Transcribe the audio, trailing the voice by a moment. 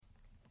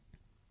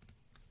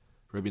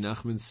Rebbe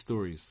Nachman's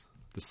stories,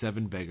 the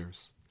 7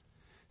 beggars.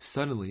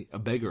 Suddenly, a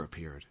beggar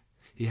appeared.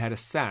 He had a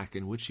sack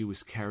in which he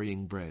was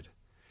carrying bread.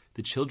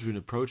 The children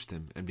approached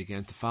him and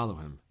began to follow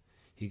him.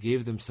 He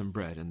gave them some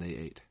bread, and they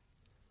ate.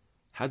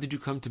 "How did you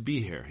come to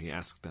be here?" he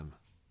asked them.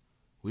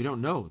 "We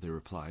don't know," they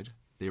replied.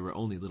 They were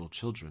only little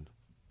children.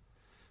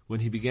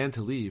 When he began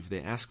to leave,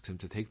 they asked him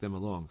to take them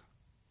along.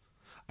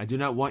 "I do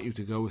not want you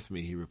to go with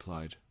me," he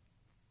replied.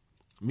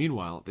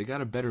 Meanwhile, they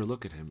got a better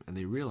look at him, and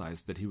they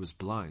realized that he was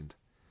blind.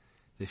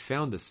 They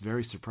found this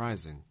very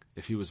surprising.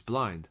 If he was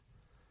blind,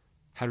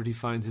 how did he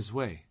find his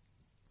way?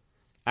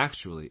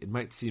 Actually, it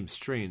might seem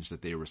strange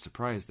that they were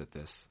surprised at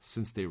this,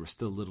 since they were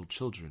still little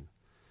children,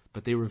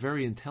 but they were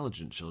very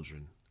intelligent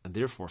children, and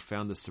therefore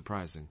found this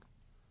surprising.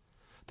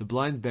 The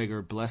blind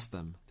beggar blessed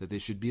them that they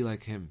should be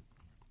like him,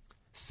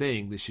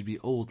 saying they should be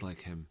old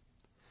like him.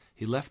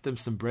 He left them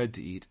some bread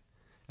to eat,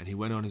 and he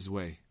went on his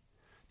way.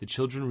 The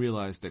children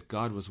realized that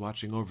God was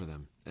watching over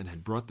them, and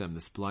had brought them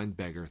this blind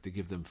beggar to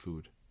give them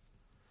food.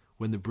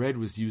 When the bread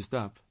was used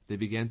up, they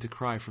began to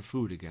cry for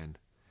food again.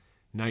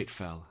 Night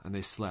fell, and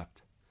they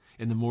slept.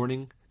 In the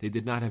morning, they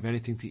did not have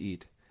anything to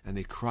eat, and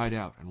they cried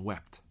out and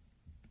wept.